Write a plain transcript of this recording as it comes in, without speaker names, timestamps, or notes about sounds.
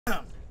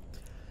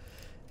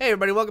Hey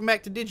everybody, welcome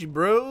back to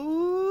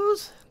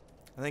DigiBros.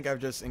 I think I've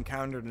just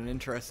encountered an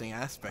interesting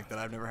aspect that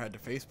I've never had to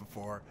face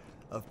before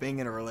of being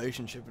in a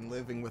relationship and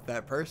living with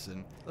that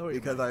person.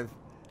 Because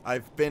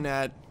I've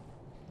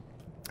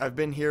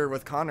been here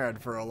with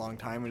Conrad for a long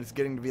time, and it's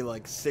getting to be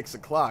like 6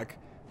 o'clock,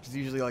 which is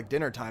usually like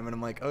dinner time, and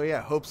I'm like, oh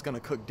yeah, Hope's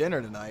gonna cook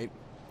dinner tonight.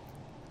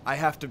 I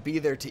have to be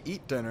there to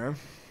eat dinner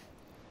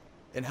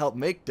and help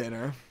make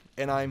dinner,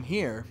 and I'm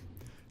here.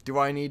 Do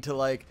I need to,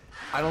 like,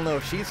 I don't know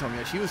if she's home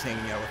yet. She was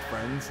hanging out with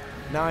friends.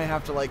 Now I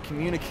have to, like,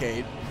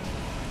 communicate,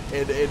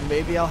 and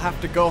maybe I'll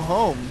have to go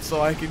home so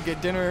I can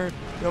get dinner,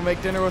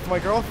 make dinner with my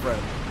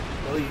girlfriend.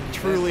 Well, you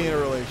Truly in a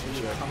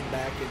relationship. Come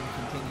back and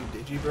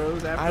continue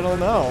DigiBros after I don't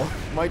know.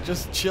 Might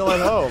just chill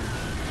at home.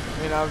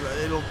 I mean,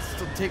 it'll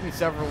still take me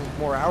several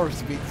more hours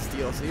to beat this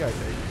DLC, I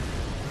think.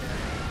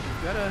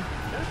 We've got a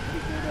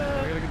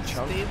pretty good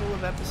stable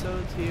of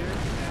episodes here.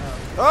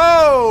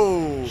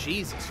 Oh!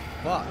 Jesus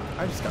fuck.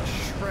 I just got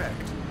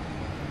shreked.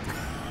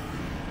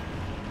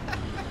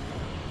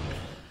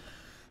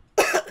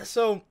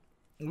 So,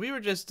 we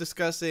were just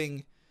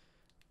discussing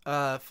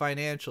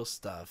financial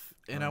stuff,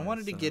 and I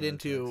wanted to get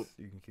into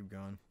You can keep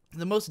going.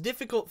 the most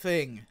difficult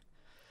thing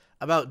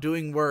about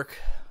doing work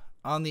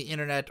on the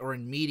internet or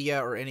in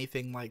media or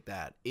anything like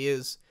that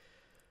is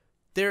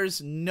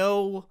there's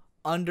no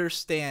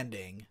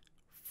understanding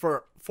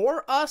for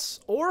us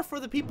or for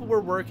the people we're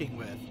working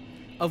with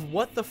of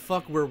what the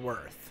fuck we're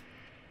worth.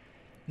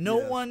 No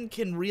one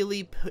can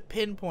really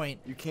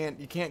pinpoint. You can't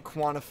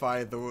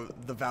quantify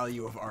the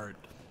value of art.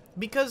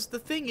 Because the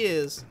thing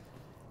is,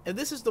 and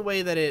this is the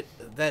way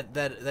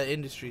that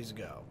industries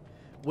go,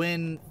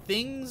 when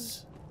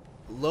things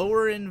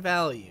lower in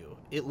value,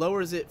 it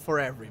lowers it for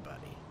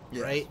everybody,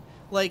 right?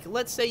 Like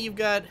let's say you've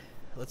got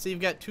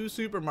two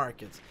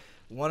supermarkets.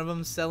 One of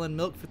them's selling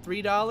milk for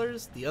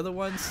 $3, the other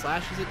one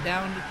slashes it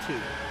down to $2.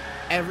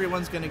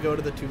 Everyone's gonna go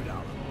to the $2.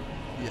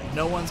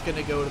 No one's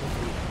gonna go to the $3.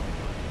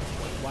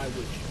 Why would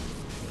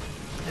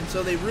you? And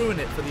so they ruin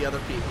it for the other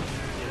people,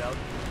 you know?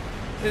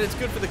 And it's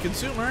good for the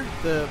consumer.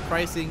 The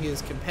pricing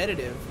is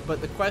competitive, but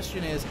the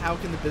question is, how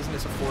can the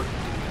business afford to do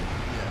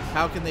that?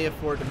 How can they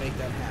afford to make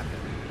that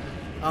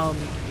happen?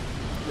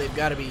 They've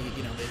got to be,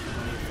 making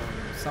money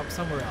from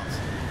somewhere else.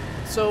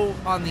 So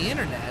on the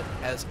internet,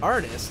 as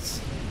artists,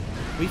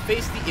 we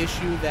face the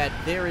issue that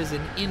there is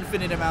an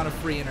infinite amount of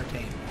free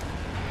entertainment.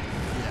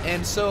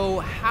 And so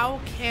how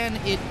can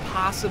it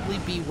possibly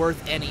be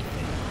worth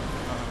anything?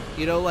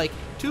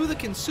 To the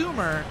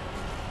consumer,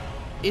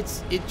 it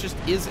just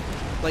isn't.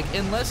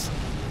 Unless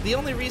the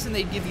only reason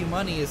they give you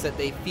money is that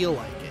they feel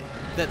like it,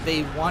 that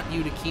they want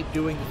you to keep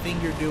doing the thing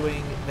you're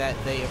doing, that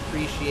they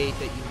appreciate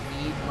that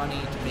you need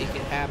money to make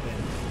it happen.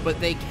 But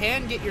they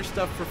can get your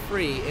stuff for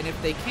free, and if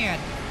they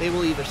can't, they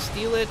will either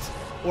steal it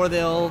or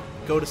they'll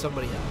go to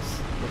somebody else.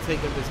 They'll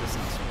take their business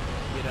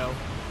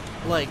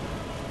elsewhere,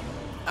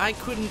 I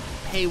couldn't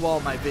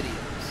paywall my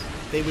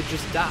videos. They would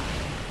just die.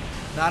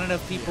 Not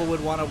enough people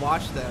would want to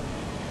watch them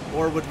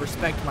or would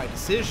respect my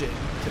decision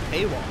to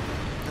paywall them.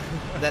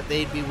 That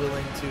they'd be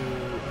willing to,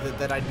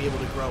 that I'd be able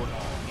to grow at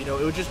all.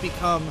 It would just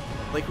become,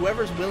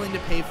 whoever's willing to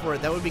pay for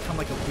it, that would become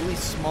a really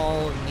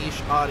small,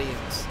 niche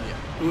audience.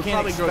 It would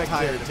probably grow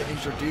tired to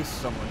introduce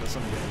someone to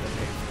somebody that they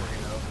pay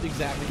for,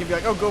 Exactly. They could be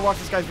like, oh, go watch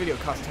this guy's video,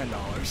 it costs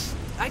 $10.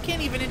 I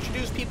can't even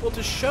introduce people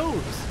to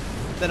shows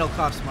that'll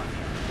cost money.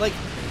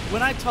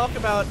 When I talk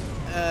about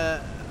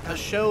a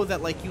show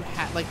that,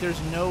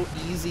 there's no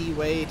easy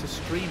way to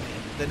stream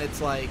it, then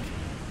it's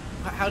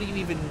how do you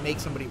even make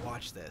somebody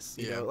watch this?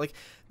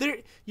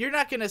 You're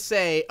not gonna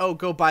say, "Oh,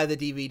 go buy the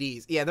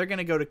DVDs." Yeah, they're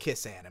gonna go to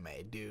Kiss Anime,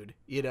 dude.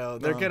 They're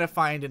gonna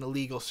find an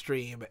illegal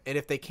stream, and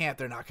if they can't,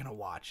 they're not gonna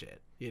watch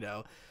it.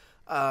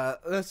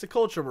 That's the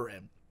culture we're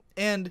in.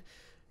 And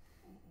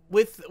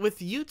with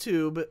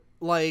YouTube,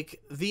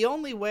 the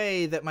only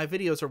way that my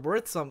videos are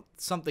worth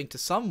something to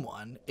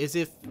someone is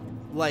if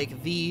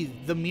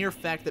the mere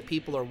fact that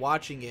people are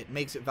watching it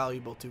makes it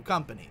valuable to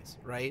companies,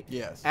 right?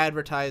 Yes.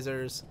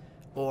 Advertisers.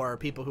 Or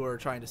people who are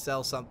trying to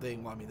sell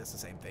something. Well, I mean, that's the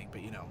same thing, but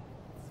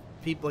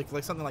people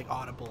like something like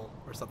Audible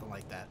or something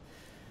like that.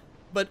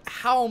 But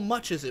how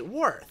much is it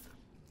worth?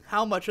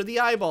 How much are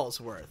the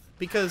eyeballs worth?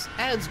 Because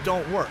ads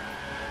don't work.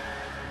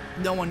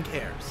 No one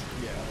cares.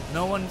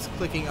 No one's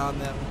clicking on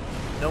them.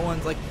 No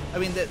one's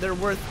they're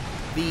worth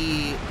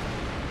the,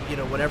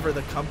 whatever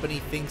the company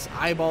thinks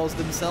eyeballs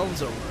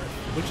themselves are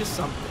worth, which is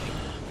something.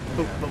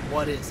 But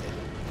what is it?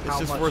 It's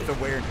just worth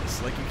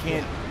awareness. You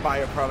can't buy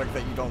a product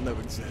that you don't know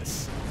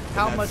exists.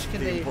 How much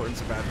can they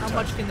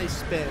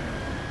spend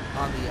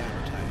on the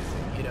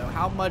advertising?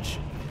 How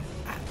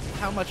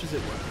much is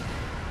it worth?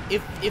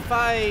 If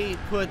I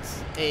put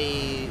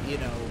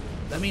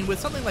with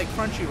something like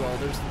Crunchyroll,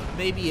 there's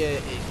maybe a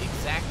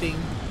exacting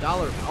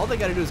dollar amount. All they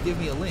got to do is give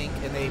me a link,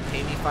 and they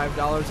pay me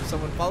 $5 if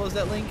someone follows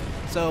that link.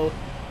 So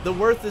the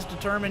worth is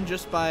determined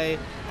just by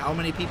how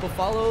many people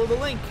follow the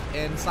link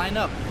and sign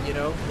up.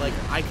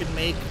 I could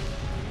make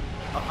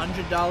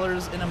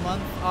 $100 in a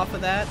month off of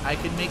that. I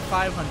could make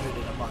 $500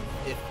 in a month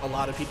if a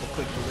lot of people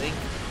click the link.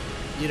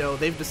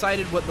 They've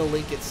decided what the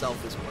link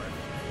itself is worth.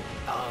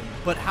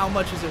 But how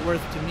much is it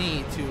worth to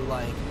me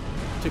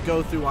to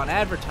go through on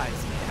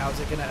advertising? How's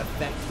it going to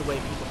affect the way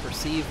people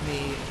perceive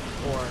me,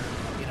 or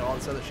all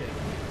this other shit?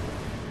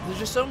 There's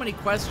just so many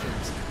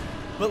questions.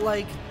 But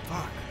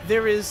fuck.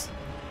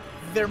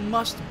 There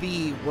must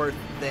be worth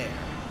there.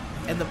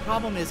 And the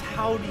problem is,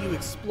 how do you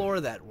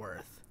explore that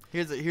worth?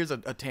 Here's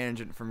a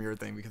tangent from your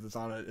thing, because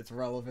it's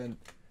relevant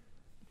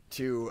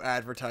to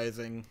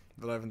advertising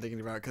that I've been thinking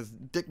about, because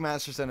Dick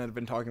Masterson had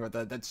been talking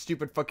about that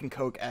stupid fucking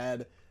Coke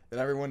ad that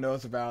everyone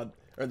knows about,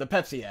 or the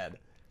Pepsi ad.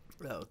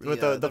 Oh,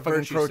 with the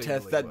fucking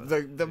protest,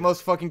 the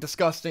most fucking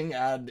disgusting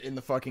ad in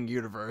the fucking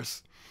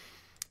universe.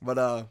 But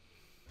the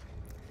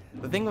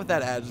thing with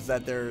that ad is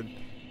that they're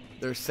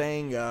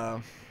saying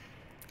that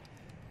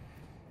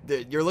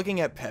you're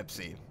looking at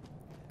Pepsi.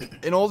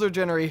 An older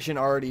generation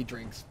already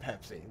drinks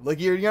Pepsi.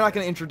 Like, you're not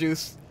going to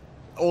introduce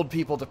old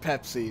people to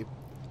Pepsi.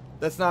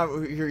 That's not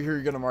who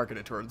you're going to market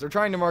it towards. They're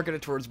trying to market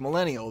it towards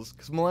millennials,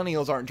 because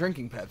millennials aren't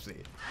drinking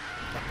Pepsi.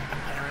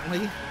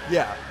 Apparently.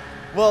 Yeah.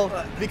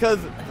 Well,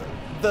 because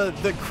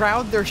the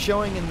crowd they're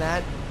showing in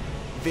that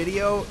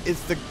video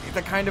is the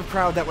kind of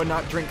crowd that would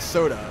not drink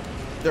soda.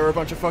 They're a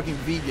bunch of fucking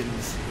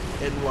vegans,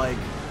 and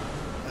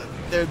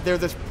they're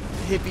this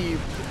hippie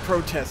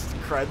protest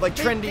crowd,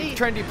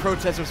 trendy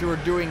protesters who are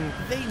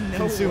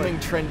consuming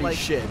trendy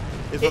shit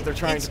is what they're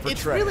trying to portray.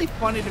 It's really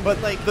funny to me.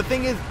 But the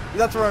thing is,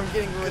 that's where I'm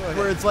getting with,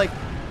 where it's like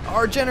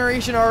our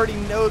generation already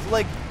knows,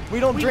 we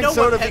don't drink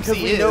soda because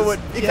we know what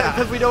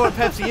we know what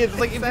Pepsi is. It's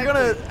like, if you're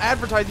gonna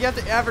advertise, you have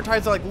to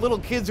advertise to little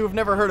kids who have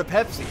never heard of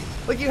Pepsi.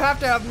 You have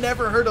to have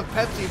never heard of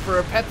Pepsi for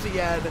a Pepsi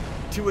ad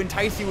to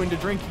entice you into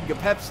drinking a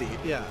Pepsi.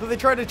 Yeah. So they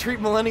try to treat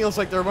millennials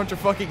like they're a bunch of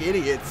fucking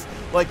idiots.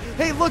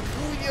 Hey, look,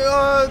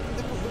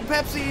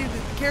 Pepsi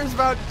cares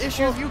about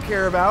issues you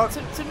care about.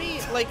 To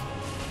me,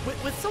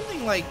 with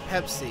something like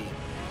Pepsi,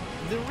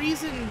 the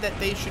reason that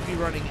they should be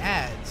running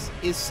ads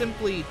is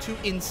simply to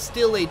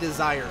instill a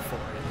desire for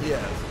it.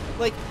 Yes.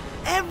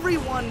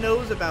 Everyone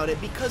knows about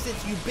it because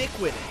it's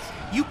ubiquitous.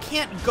 You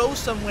can't go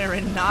somewhere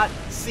and not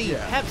see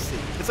Pepsi.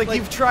 It's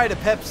you've tried a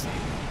Pepsi.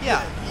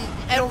 Yeah.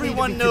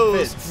 Everyone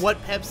knows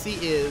what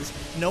Pepsi is.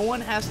 No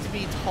one has to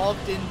be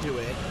talked into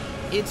it.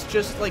 It's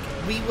just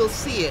we will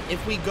see it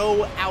if we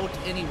go out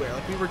anywhere.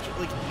 You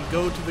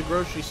go to the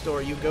grocery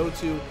store, you go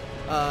to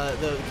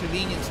the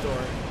convenience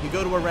store, you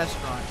go to a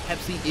restaurant,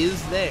 Pepsi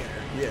is there.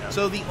 Yeah.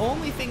 So the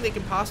only thing they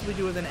can possibly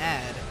do with an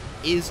ad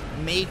is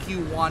make you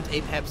want a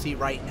Pepsi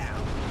right now.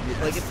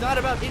 Yes. It's not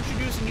about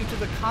introducing you to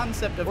the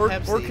concept of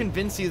Pepsi. Or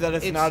convince you that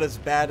it's not as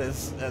bad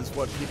as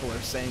what people are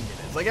saying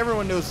it is.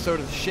 Everyone knows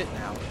soda's shit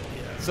now.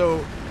 Yeah.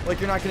 So,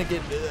 you're not going to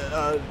get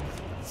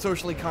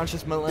socially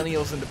conscious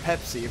millennials into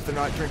Pepsi if they're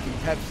not drinking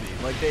Pepsi.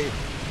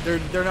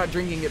 They're not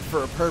drinking it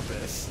for a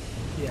purpose.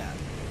 Yeah.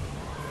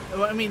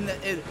 Well, I mean,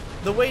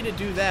 the way to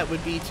do that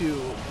would be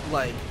to,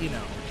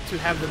 to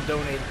have them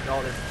donate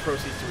all their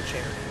proceeds to a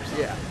charity or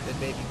something. Yeah. Then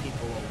maybe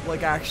people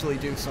will actually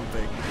do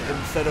something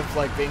instead of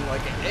being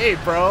hey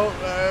bro,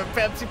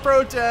 Pepsi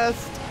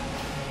protest.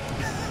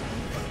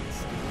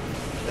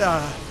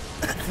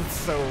 It's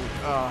so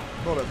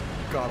what a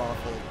god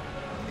awful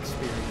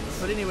experience.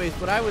 But anyways,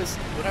 what I was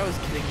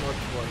getting more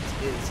towards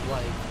is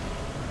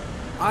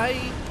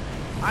I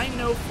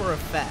know for a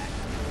fact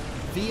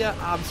via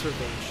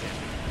observation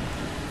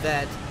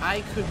that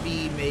I could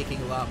be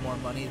making a lot more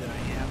money than I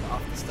am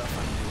off the stuff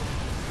I'm doing,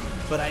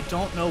 but I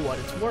don't know what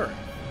it's worth,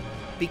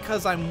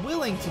 because I'm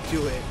willing to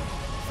do it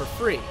for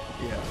free.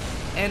 Yeah.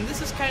 And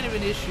this is kind of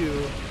an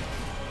issue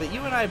that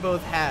you and I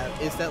both have,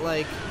 is that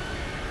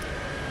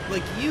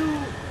you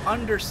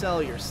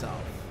undersell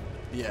yourself.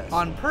 Yes.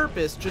 On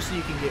purpose, just so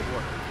you can get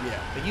work. Yeah.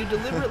 But you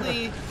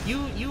deliberately,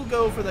 you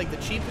go for the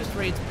cheapest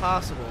rates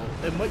possible,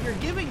 and what you're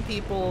giving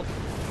people,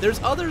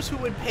 there's others who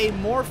would pay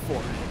more for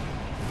it,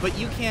 but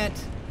you can't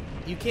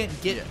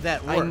get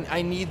that work.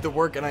 I need the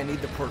work and I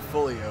need the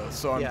portfolio,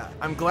 so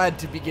I'm glad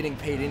to be getting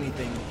paid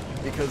anything,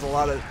 because a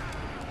lot of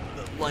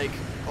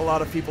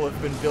people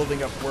have been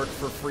building up work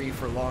for free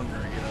for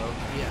longer,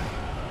 Yeah.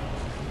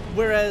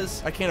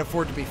 Whereas I can't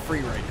afford to be free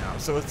right now,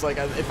 so it's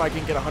if I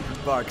can get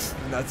 $100,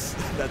 then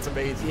that's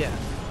amazing. Yeah.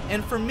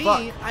 And for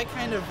me, I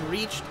kind of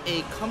reached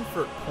a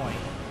comfort point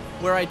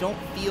where I don't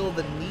feel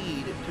the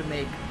need to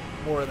make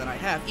more than I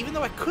have, even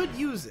though I could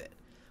use it.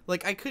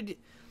 I could,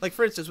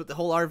 for instance, with the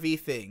whole RV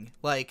thing,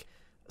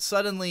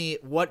 suddenly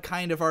what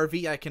kind of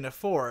RV I can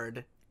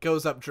afford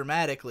goes up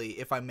dramatically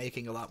if I'm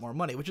making a lot more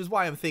money, which is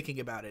why I'm thinking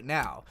about it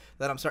now,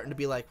 that I'm starting to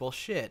be well,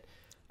 shit,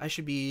 I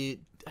should be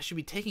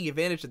taking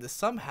advantage of this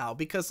somehow,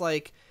 because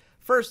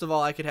first of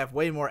all, I could have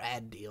way more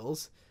ad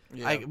deals,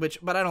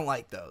 but I don't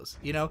like those,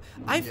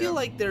 I feel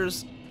like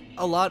there's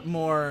a lot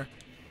more.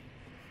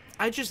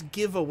 I just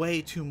give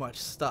away too much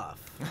stuff.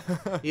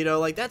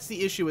 That's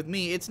the issue with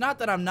me. It's not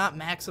that I'm not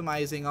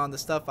maximizing on the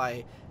stuff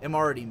I am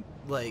already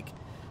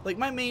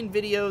my main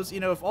videos,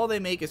 if all they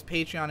make is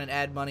Patreon and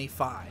ad money,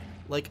 fine.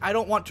 I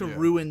don't want to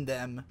ruin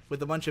them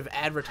with a bunch of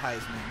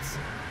advertisements.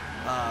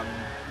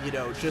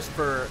 Just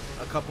for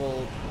a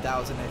couple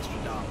thousand extra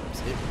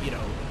dollars.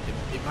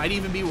 It might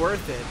even be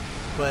worth it,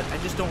 but I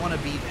just don't want to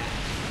be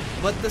that.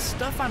 but the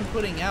stuff I'm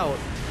putting out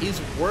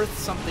is worth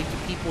something to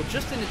people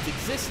just in its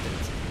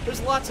existence.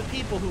 There's lots of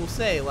people who will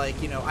say,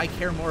 like, you know, I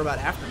care more about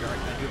After Dark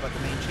than I do about the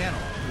main channel.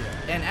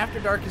 Yeah. And After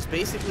Dark is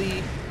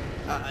basically,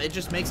 it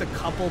just makes a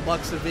couple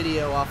bucks a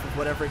video off of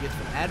whatever it gets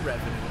from ad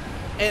revenue.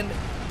 And,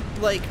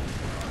 like,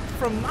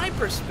 from my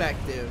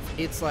perspective,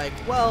 it's like,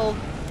 well,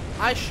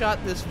 I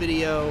shot this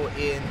video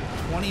in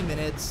 20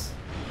 minutes,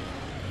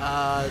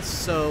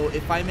 so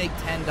if I make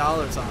 $10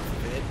 off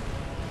of it,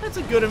 that's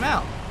a good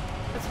amount.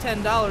 That's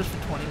 $10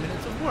 for 20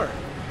 minutes of work.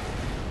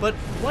 But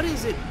what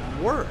is it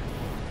worth,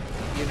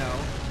 you know?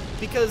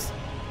 Because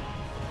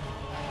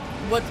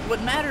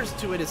what matters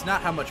to it is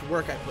not how much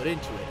work I put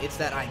into it. It's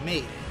that I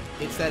made it.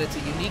 It's that it's a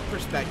unique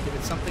perspective.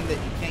 It's something that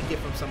you can't get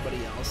from somebody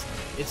else.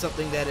 It's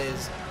something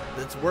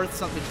that's worth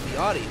something to the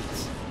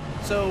audience.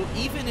 So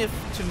even if,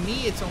 to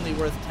me, it's only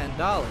worth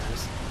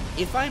 $10,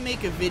 if I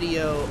make a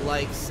video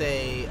like,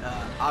 say,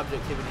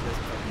 Objectivity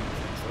Doesn't Fucking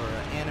Exist, or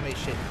Anime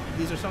Shit,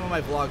 these are some of my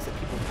vlogs that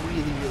people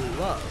really, really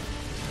love,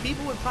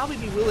 people would probably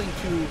be willing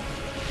to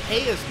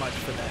pay as much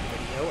for that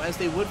video as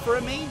they would for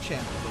a main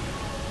channel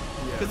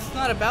video. Because it's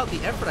not about the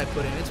effort I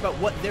put in, it's about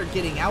what they're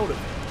getting out of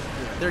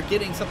it. Yeah. They're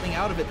getting something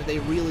out of it that they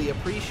really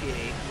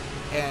appreciate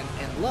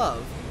and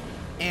love.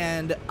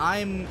 And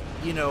I'm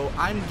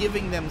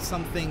giving them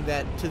something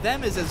that to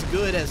them is as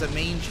good as a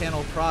main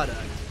channel product,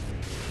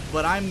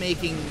 but I'm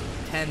making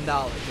 $10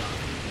 off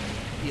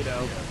it, you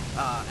know,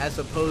 as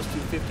opposed to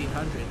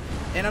 $1,500.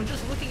 And I'm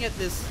just looking at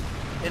this,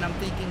 and I'm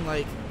thinking,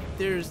 like,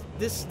 there's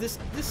this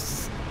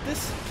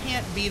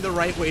can't be the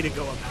right way to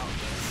go about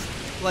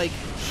this. Like,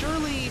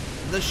 surely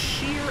the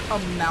sheer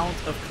amount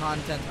of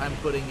content I'm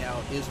putting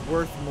out is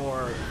worth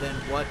more than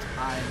what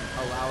I'm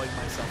allowing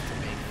myself to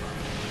make from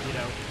it, you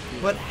know?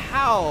 But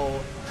how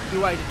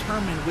do I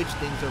determine which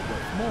things are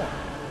worth more?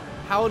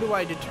 How do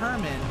I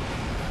determine,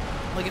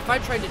 like, if I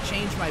tried to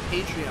change my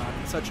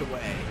Patreon in such a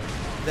way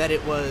that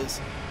it was,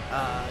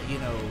 you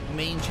know,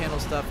 main channel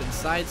stuff and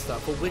side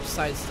stuff, well, which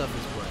side stuff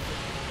is worth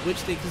it? Which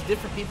thing, because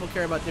different people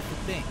care about different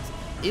things.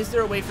 Is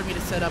there a way for me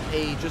to set up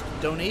a just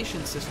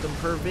donation system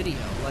per video?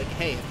 Like,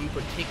 hey, if you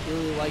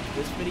particularly like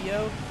this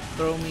video,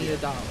 throw me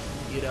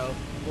 $1, you know?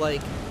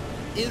 Like,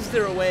 is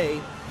there a way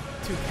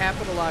to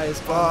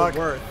capitalize on the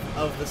worth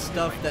of the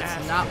stuff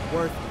that's not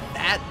worth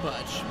that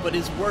much, but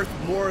is worth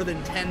more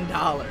than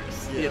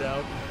 $10, you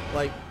know?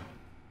 Like,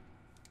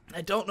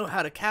 I don't know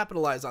how to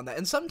capitalize on that.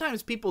 And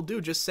sometimes people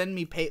do just send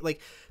me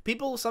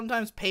people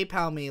sometimes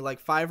PayPal me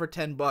like $5 or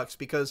 $10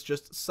 because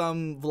just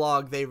some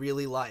vlog they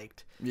really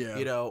liked. Yeah.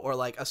 You know, or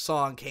like a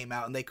song came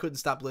out and they couldn't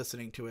stop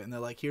listening to it and they're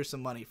like, here's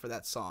some money for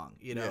that song,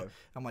 you know? Yeah.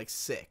 I'm like,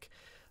 sick.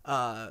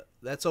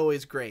 That's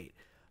always great.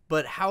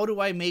 But how do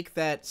I make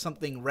that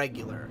something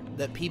regular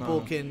that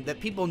people that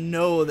people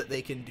know that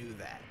they can do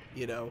that,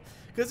 you know?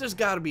 Because there's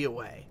got to be a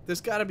way.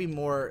 There's got to be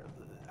more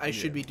I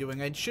should be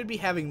doing. I should be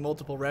having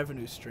multiple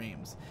revenue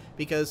streams,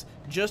 because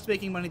just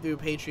making money through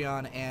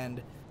Patreon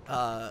and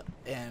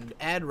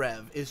ad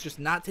rev is just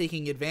not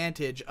taking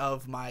advantage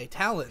of my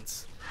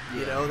talents.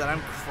 You know, that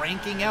I'm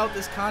cranking out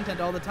this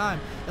content all the time.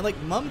 And like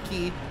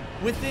Mumkey,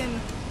 within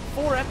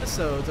 4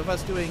 episodes of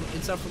us doing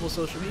Insufferable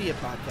Social Media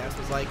Podcast,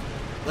 was like,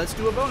 let's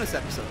do a bonus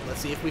episode.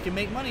 Let's see if we can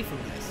make money from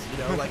this. You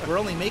know, like, we're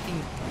only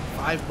making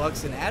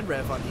 $5 in ad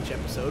rev on each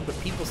episode, but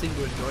people seem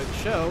to enjoy the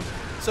show.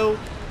 So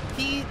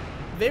he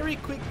very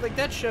quick, like,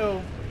 that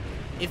show,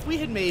 if we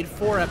had made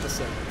 4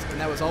 episodes and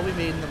that was all we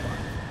made in the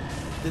month,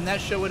 then that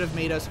show would have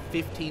made us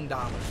 $15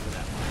 for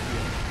that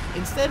month.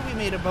 Instead, we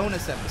made a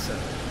bonus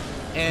episode,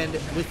 and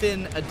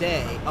within a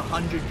day,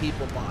 100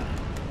 people bought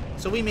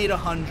it. So we made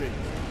 $100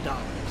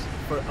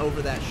 for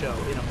over that show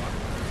in a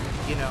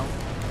month, you know?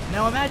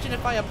 Now imagine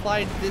if I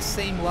applied this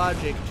same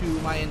logic to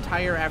my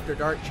entire After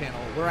Dark channel,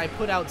 where I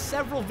put out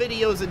several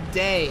videos a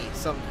day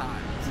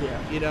sometimes.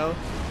 Yeah. You know?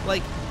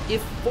 Like,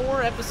 if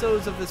 4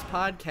 episodes of this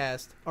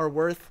podcast are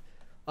worth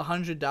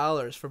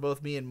 $100 for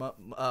both me and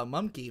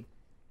Mumkey,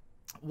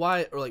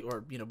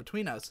 or you know,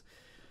 between us,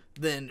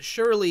 then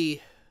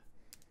surely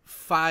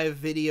 5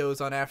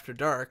 videos on After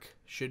Dark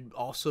should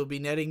also be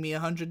netting me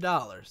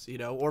 $100, you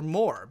know, or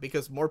more,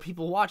 because more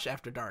people watch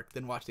After Dark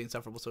than watch the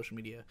Insufferable Social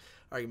Media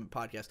Argument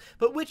podcast.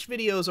 But which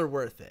videos are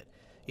worth it?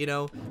 You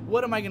know,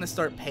 what am I going to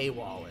start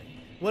paywalling?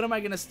 What am I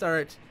going to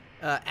start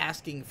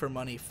asking for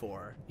money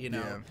for? You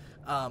know,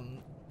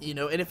 you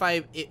know, and if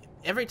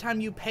every time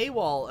you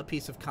paywall a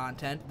piece of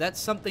content, that's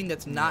something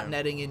that's not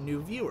netting in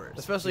new viewers.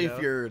 Especially if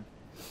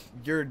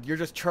you're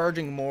just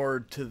charging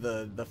more to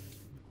the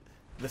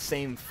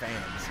same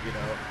fans, you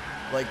know,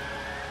 like.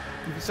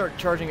 If you start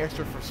charging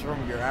extra for some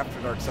of your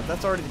After Dark stuff,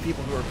 that's already the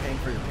people who are paying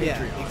for your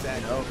Patreon. Yeah,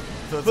 exactly. You know?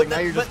 So it's now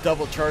you're just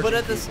double charging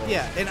people.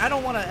 And I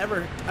don't want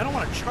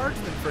to charge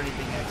them for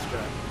anything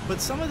extra. But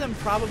some of them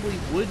probably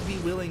would be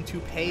willing to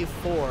pay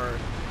for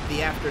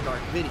the After Dark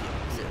videos.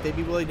 Yeah. They'd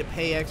be willing to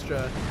pay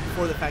extra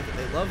for the fact that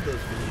they love those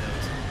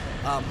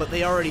videos. But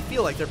they already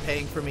feel like they're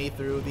paying for me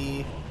through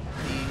the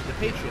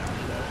Patreon,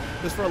 you know?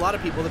 Because for a lot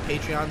of people, the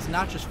Patreon's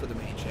not just for the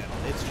main channel.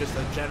 It's just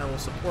a general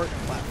support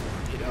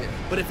platform, you know? Yeah.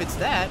 But if it's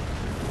that,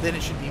 then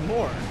it should be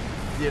more.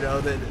 you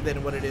know,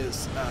 than what it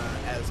is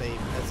as a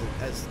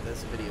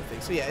video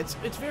thing. So yeah,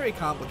 it's very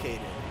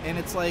complicated, and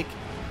it's like,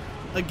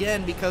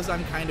 again, because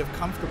I'm kind of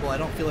comfortable, I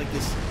don't feel like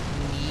this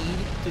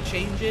need to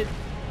change it,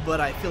 but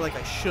I feel like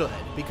I should,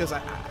 because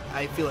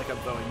I feel like I'm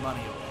throwing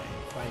money away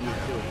by not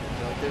doing it.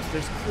 You know, like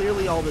there's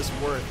clearly all this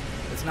worth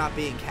that's not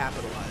being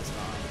capitalized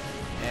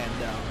on, and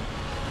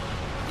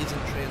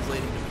isn't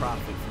translating to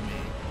profit for me,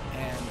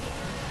 and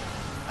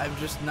I'm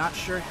just not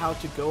sure how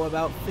to go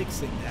about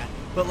fixing that.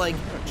 But like,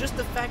 just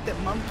the fact that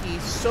Mumkey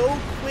so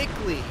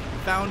quickly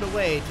found a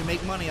way to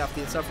make money off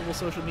the Insufferable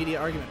Social Media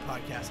Argument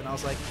podcast, and I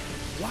was like,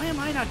 why am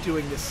I not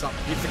doing this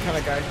something? He's the kind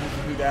of guy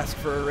who'd ask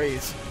for a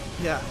raise.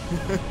 Yeah.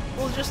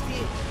 Well, just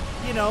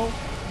you know,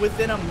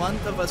 within a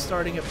month of us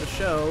starting up the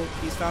show,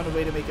 he's found a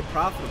way to make it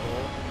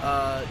profitable,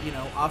 you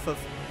know, off of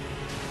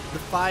the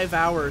 5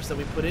 hours that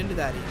we put into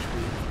that each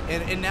week.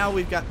 And now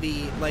we've got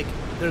like,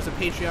 there's a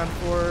Patreon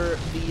for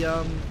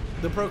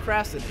the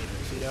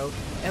procrastinators, you know?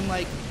 And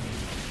like,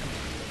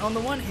 on the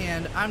one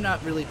hand, I'm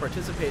not really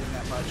participating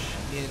that much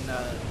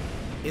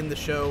in the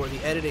show or the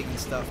editing and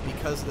stuff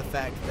because of the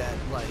fact that,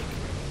 like,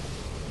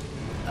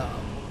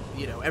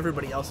 you know,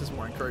 everybody else is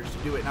more encouraged to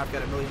do it, and I've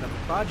got a million other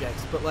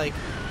projects, but like,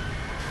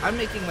 I'm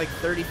making like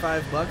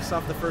 $35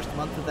 off the first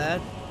month of that,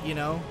 you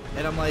know?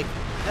 And I'm like,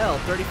 hell,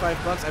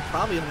 $35, I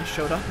probably only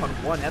showed up on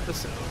one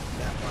episode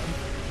that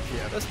month.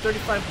 Yeah. That's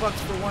 $35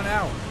 for 1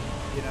 hour,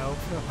 you know,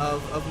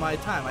 of my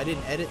time. I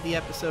didn't edit the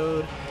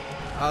episode.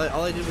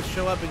 All I did was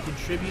show up and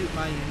contribute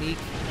my unique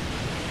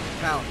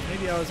talent.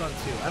 Maybe I was on 2.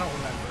 I don't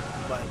remember.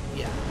 But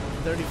yeah,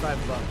 $35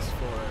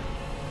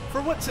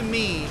 for what to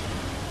me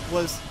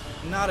was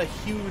not a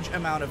huge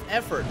amount of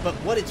effort, but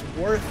what it's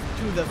worth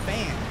to the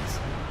fans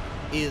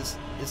is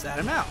that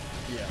amount.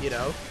 Yeah. You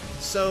know?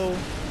 So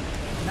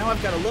now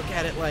I've got to look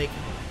at it like,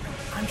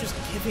 I'm just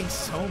giving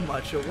so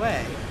much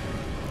away.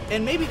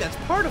 And maybe that's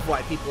part of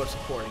why people are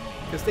supporting me,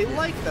 because they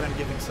like that I'm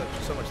giving so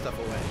much stuff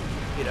away,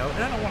 you know?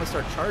 And I don't want to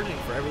start charging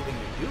for everything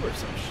they do or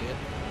some shit.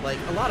 Like,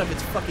 a lot of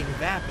it's fucking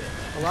vapid.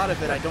 A lot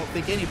of it I don't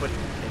think anybody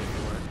would pay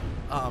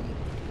for.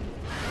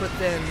 But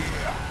then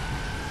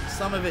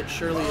some of it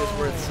surely is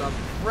worth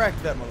something. Wreck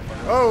that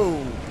motherfucker.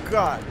 Oh,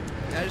 God.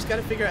 And I just got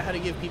to figure out how to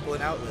give people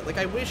an outlet. Like,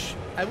 I wish,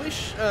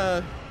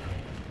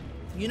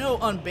 you know,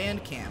 on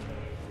Bandcamp,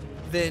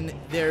 then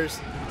there's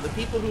the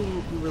people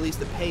who release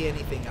the Pay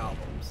Anything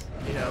albums.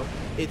 You know,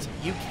 it's,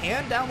 you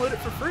can download it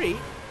for free.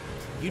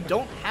 You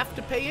don't have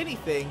to pay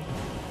anything,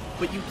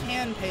 but you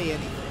can pay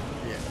anything.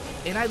 Yeah.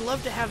 And I'd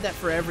love to have that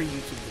for every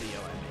YouTube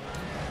video I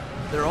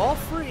make. They're all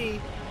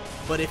free,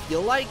 but if you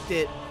liked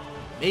it,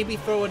 maybe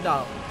throw $1.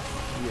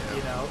 Yeah.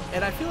 You know,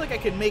 and I feel like I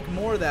could make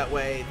more that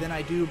way than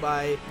I do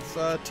by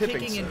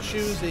picking and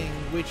choosing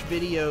which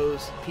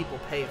videos people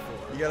pay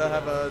for. You gotta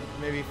have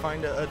maybe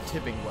find a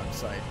tipping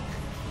website.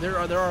 There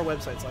are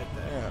websites like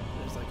that. Yeah.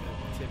 There's like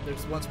a tip.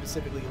 There's one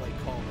specifically like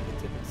called like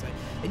a tipping site,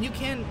 and you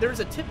can.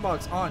 There's a tip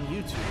box on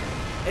YouTube,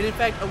 and in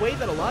fact, a way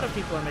that a lot of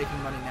people are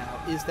making money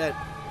now is that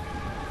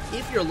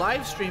if you're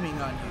live streaming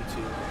on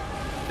YouTube,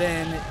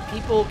 then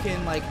people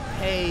can like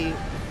pay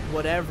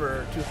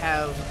whatever to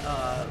have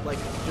like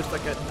just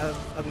like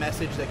a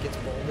message that gets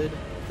bolded.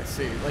 I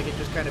see. Like it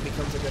just kind of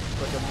becomes like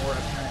a more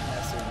apparent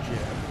message.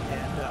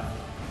 Yeah.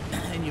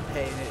 And you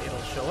pay and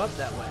it'll show up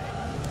that way.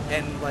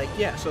 And like,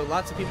 yeah, so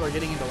lots of people are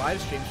getting into live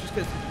streams just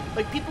because,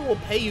 like, people will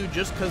pay you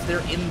just because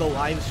they're in the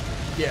live stream.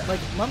 Yeah. Like,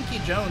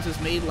 Mumkey Jones has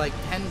made like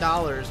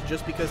 $10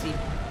 just because he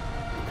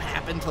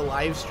happened to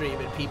live stream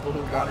and people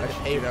who wanted to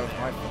pay for it.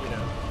 You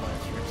know?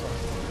 Live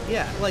stream.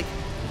 Yeah, like,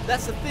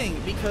 that's the thing,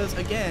 because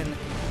again,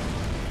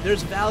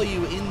 there's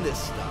value in this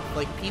stuff.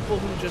 Like, people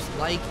who just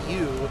like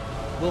you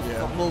will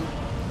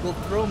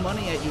throw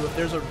money at you if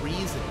there's a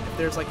reason, if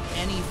there's like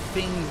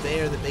anything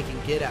there that they can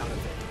get out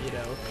of it, you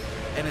know?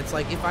 And it's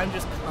like, if I'm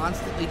just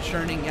constantly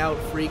churning out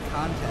free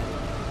content,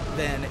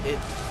 then it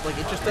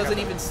just doesn't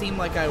even seem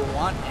like I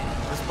want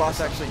any. This boss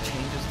actually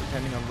changes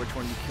depending on which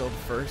one you killed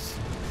first.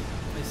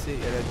 I see.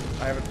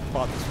 I haven't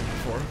fought this one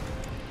before.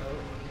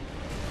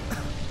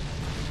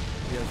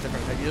 Yeah, it's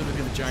different. He doesn't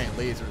do the giant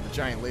laser. The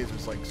giant laser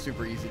is like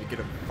super easy to get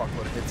a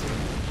fuckload of hits in.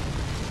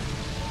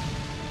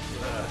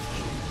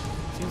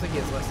 Seems like he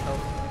has less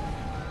health.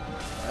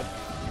 That's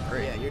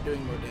great. Yeah, you're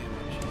doing more damage.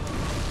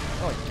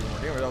 Oh, like doing more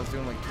damage. I was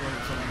doing like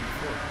 200 something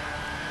before.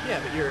 Yeah,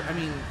 but I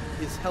mean,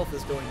 his health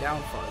is going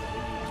down farther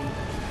when you do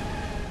that.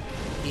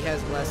 He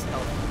has less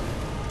health.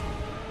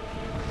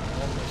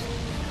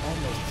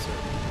 Almost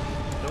certain.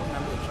 Don't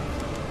remember the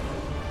chunks.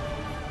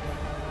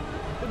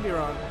 Could be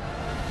wrong.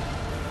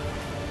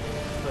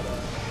 But,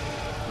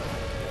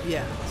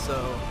 yeah,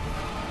 so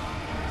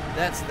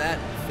that's that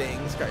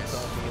thing. This guy's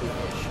all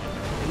foolish.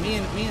 And me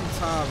and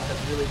Tom have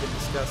really been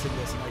discussing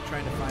this and like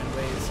trying to find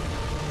ways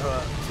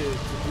to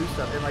do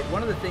stuff. And like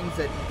one of the things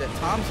that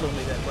Tom told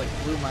me that like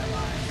blew my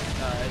mind,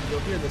 and you'll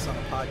hear this on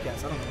the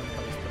podcast. I don't know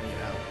when he's putting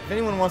it out. If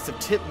anyone wants to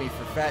tip me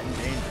for Fat and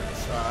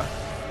Dangerous,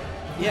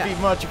 it'd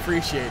be much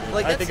appreciated.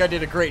 Like, I think I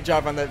did a great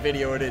job on that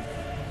video, and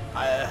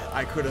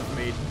I could have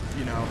made,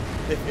 you know,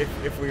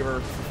 if we were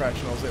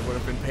professionals, it would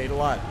have been paid a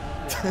lot.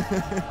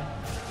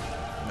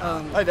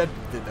 I did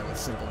that with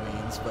simple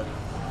means, but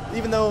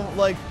even though,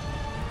 like,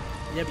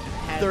 yeah, but you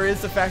had there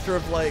is the factor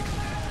of, like,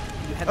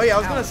 oh yeah, I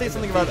was gonna say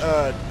something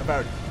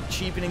about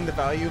cheapening the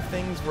value of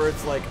things, where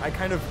it's like, I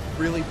kind of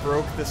really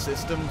broke the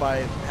system by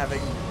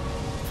having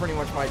pretty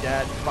much my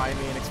dad buy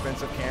me an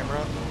expensive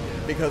camera,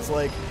 because,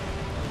 like,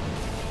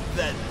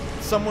 that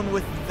someone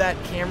with that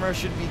camera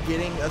should be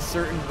getting a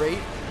certain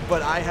rate,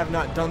 but I have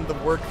not done the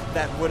work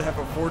that would have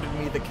afforded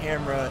me the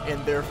camera,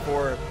 and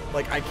therefore,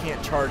 like, I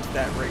can't charge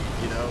that rate,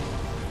 you know?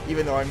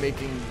 Even though I'm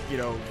making, you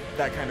know,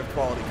 that kind of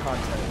quality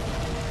content.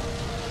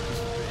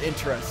 Just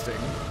interesting.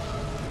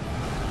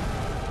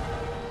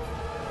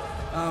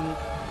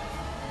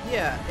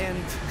 Yeah,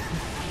 and,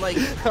 like...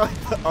 yeah.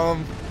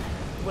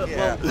 Well,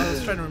 I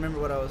was trying to remember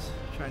what I was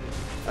trying to...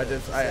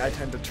 I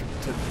tend to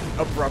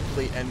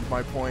abruptly end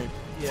my point.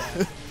 Yeah.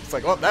 It's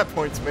like, oh, that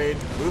point's made.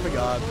 Moving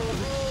on.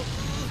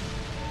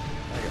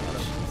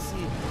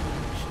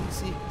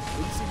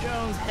 Lucy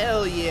Jones,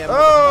 hell yeah.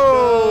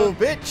 Oh,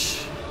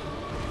 bitch.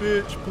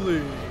 Bitch,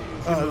 please.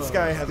 This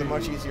guy has a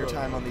much easier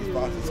time on these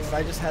bosses, because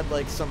I just had,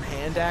 like, some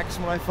hand axe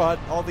when I fought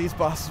all these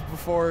bosses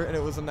before, and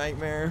it was a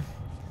nightmare.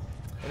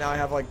 And now I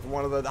have, like,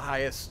 one of the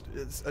highest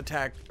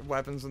attack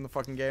weapons in the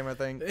fucking game, I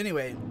think.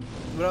 Anyway,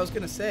 what I was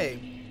going to say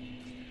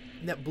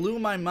that blew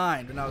my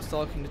mind when I was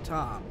talking to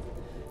Tom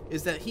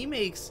is that he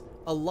makes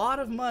a lot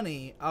of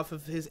money off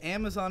of his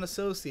Amazon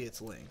Associates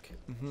link.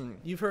 Mm-hmm.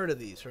 You've heard of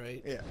these,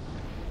 right? Yeah.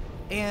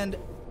 And,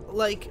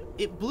 like,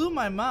 it blew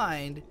my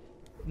mind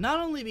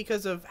not only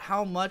because of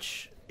how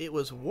much it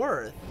was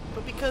worth,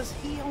 but because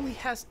he only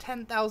has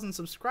 10,000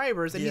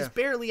 subscribers and he's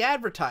barely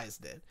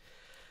advertised it.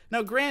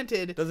 Now,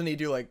 granted... Doesn't he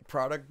do, like,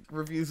 product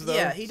reviews, though?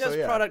 Yeah, he does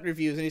product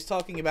reviews, and he's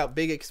talking about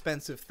big,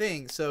 expensive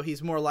things, so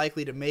he's more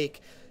likely to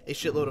make a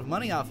shitload of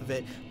money off of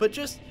it. But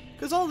just...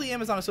 because all the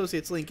Amazon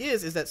Associates link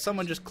is that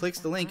someone just clicks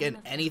the link, and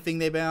anything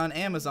they buy on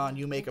Amazon,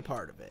 you make a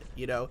part of it,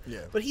 you know?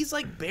 Yeah. But he's,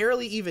 like,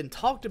 barely even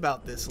talked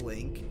about this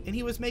link, and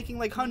he was making,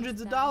 like,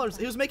 hundreds of dollars.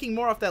 He was making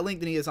more off that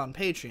link than he is on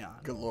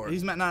Patreon. Good lord.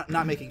 He's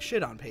not making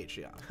shit on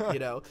Patreon, you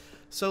know?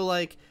 So,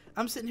 like,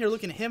 I'm sitting here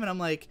looking at him, and I'm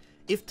like...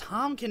 if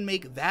Tom can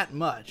make that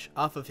much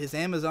off of his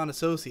Amazon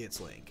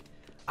Associates link,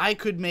 I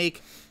could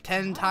make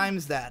 10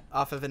 times that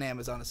off of an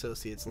Amazon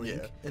Associates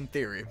link. Yeah, in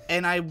theory.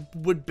 And I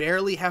would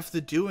barely have to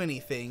do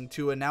anything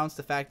to announce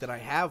the fact that I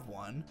have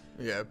one.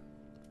 Yeah.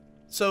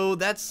 So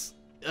that's,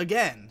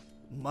 again,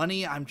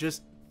 money I'm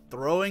just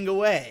throwing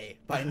away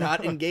by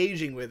not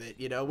engaging with it,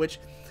 you know, which...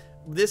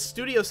 this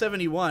Studio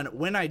 71,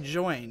 when I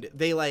joined,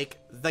 they, like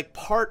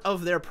part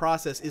of their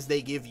process is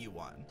they give you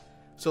one.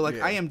 So, like,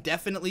 yeah. I am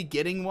definitely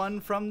getting one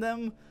from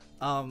them.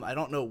 I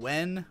don't know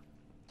when.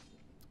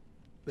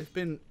 They've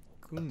been...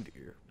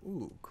 Gundyr.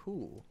 Ooh,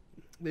 cool.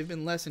 They've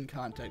been less in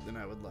contact than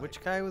I would like.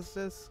 Which guy was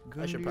this?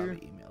 Gundyr? I should probably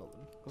email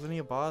them. Wasn't he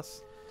a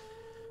boss?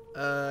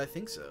 I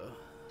think so.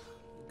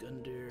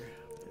 Gundyr.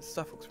 His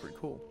stuff looks pretty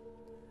cool.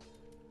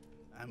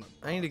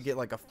 I need to get,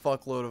 like, a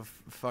fuckload of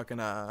fucking,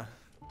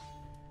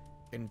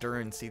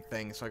 endurance-y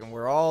things so I can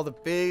wear all the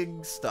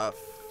big stuff.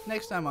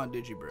 Next time on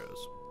DigiBros.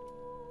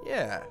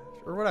 Yeah,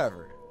 or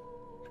whatever.